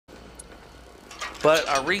But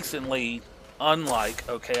I recently, unlike,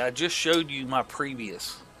 okay, I just showed you my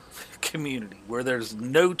previous community where there's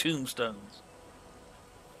no tombstones.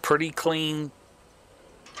 Pretty clean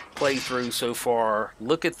playthrough so far.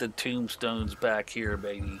 Look at the tombstones back here,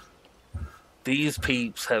 baby. These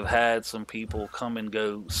peeps have had some people come and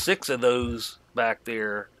go. 6 of those back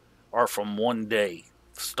there are from one day.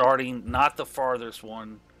 Starting, not the farthest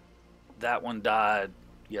one. That one died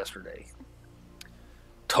yesterday.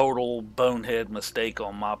 Total bonehead mistake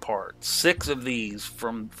on my part. 6 of these,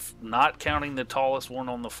 from not counting the tallest one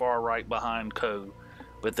on the far right behind Code,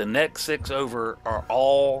 but the next 6 over are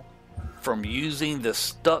all from using the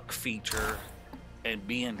stuck feature and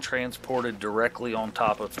being transported directly on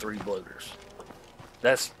top of 3 bloaters.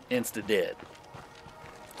 That's insta dead.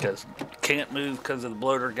 Because can't move because of the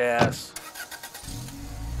bloater gas.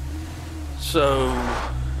 So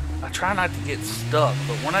I try not to get stuck,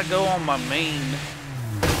 but when I go on my main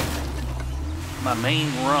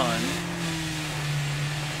run,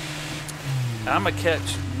 I'm gonna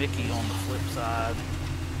catch Mickey on the flip side,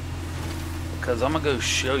 because I'm gonna go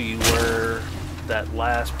show you where that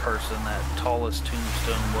last person, that tallest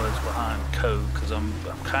tombstone, was behind Code, because I'm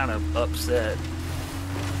kind of upset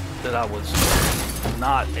that I was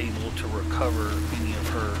not able to recover any of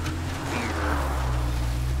her gear,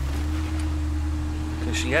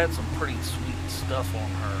 because she had some pretty sweet stuff on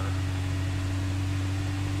her.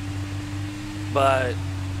 But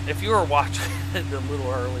if you were watching it a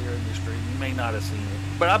little earlier in the stream, you may not have seen it,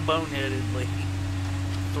 but I boneheadedly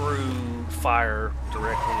threw fire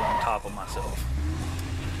directly on top of myself.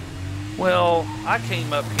 Well, I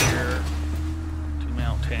came up here to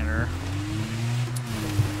Mount Tanner.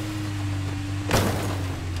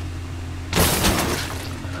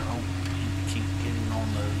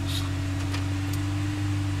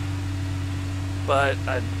 But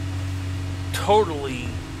I totally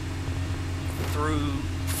threw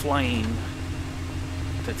flame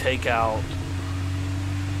to take out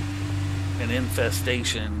an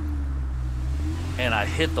infestation, and I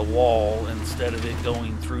hit the wall instead of it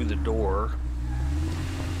going through the door,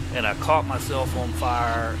 and I caught myself on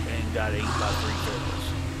fire and got ate by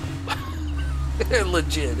 3 turtles.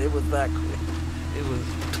 Legit, it was that quick. It was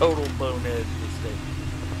total bonehead mistake.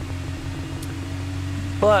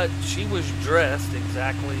 But she was dressed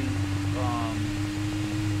exactly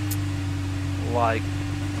like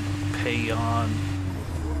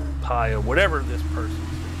Paya, whatever this person's name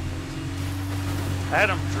is. I had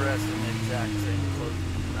them dressed in the exact same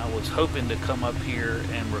clothing, and I was hoping to come up here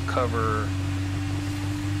and recover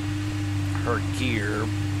her gear,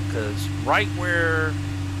 because right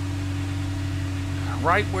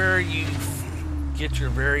where you get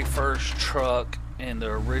your very first truck in the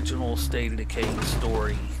original State of Decay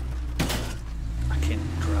story, I can't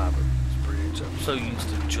even drive this bridge. I'm so used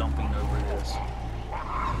to jumping over this.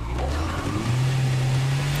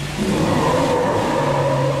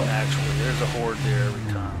 Naturally, there's a horde there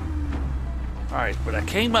every time. Alright, but I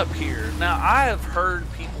came up here. Now, I have heard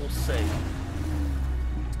people say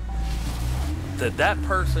that that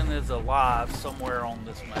person is alive somewhere on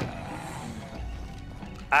this map.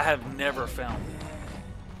 I have never found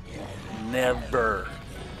it. Never.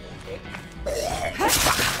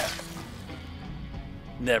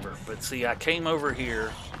 Never. But see, I came over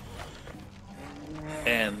here,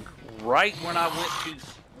 and right when I went to,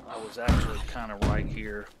 I was actually kind of right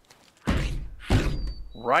here.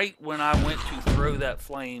 Right when I went to throw that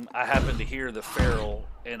flame, I happened to hear the feral,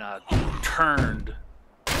 and I turned,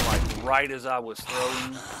 like right as I was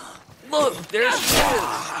throwing. Look, there she is.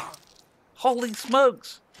 Holy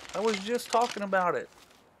smokes. I was just talking about it.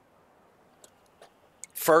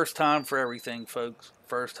 First time for everything, folks.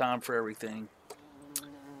 First time for everything.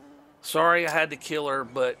 Sorry I had to kill her,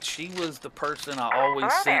 but she was the person I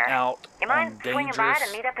always sent out on dangerous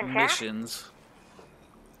missions.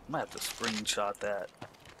 I'm going to have to screenshot that.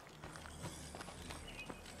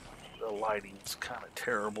 The lighting's kind of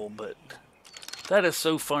terrible, but that is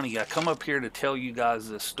so funny. I come up here to tell you guys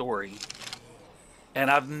this story,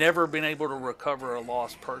 and I've never been able to recover a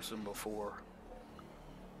lost person before.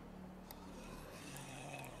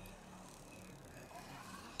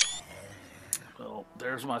 Well,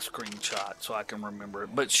 there's my screenshot so I can remember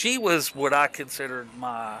it. But she was what I considered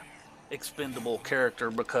my expendable character,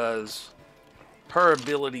 because her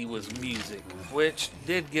ability was music, which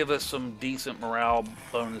did give us some decent morale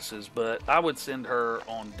bonuses, but I would send her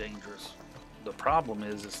on dangerous. The problem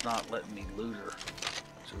is it's not letting me loot her,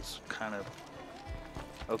 which is kind of...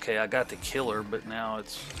 Okay, I got to kill her, but now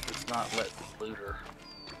it's not letting me loot her.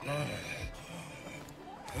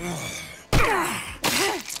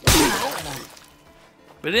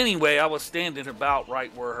 But anyway, I was standing about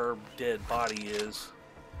right where her dead body is.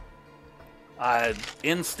 I,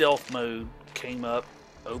 in stealth mode, came up,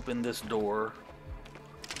 opened this door,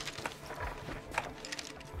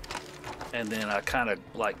 and then I kind of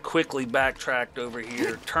like quickly backtracked over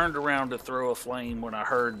here, turned around to throw a flame when I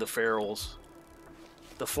heard the ferals.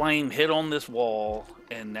 The flame hit on this wall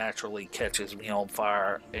and naturally catches me on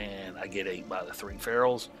fire, and I get ate by the 3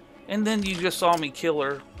 ferals. And then you just saw me kill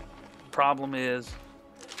her. Problem is,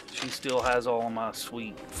 she still has all of my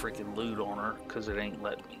sweet freaking loot on her because it ain't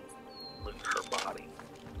letting me loot her body.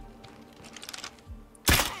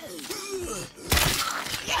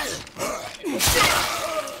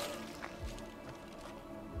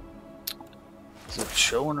 Is it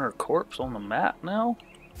showing her corpse on the map now?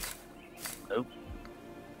 Nope.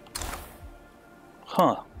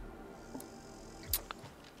 Huh.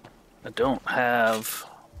 I don't have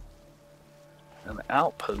an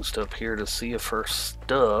outpost up here to see if her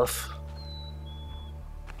stuff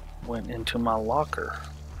went into my locker.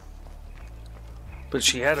 But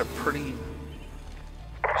she had a pretty...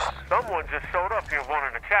 Someone just showed up here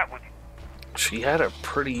wanting to chat with you. She had a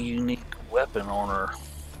pretty unique weapon on her.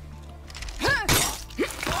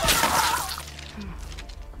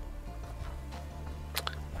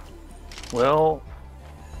 Well...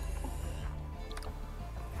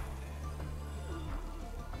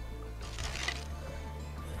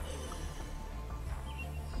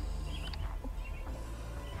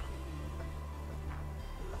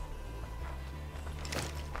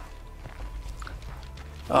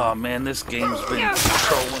 Oh man, this game's been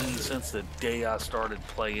controlling me since the day I started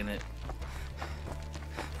playing it.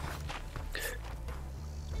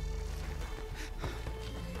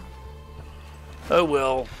 Oh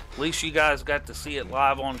well, at least you guys got to see it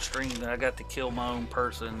live on stream that I got to kill my own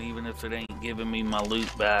person, even if it ain't giving me my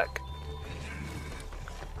loot back.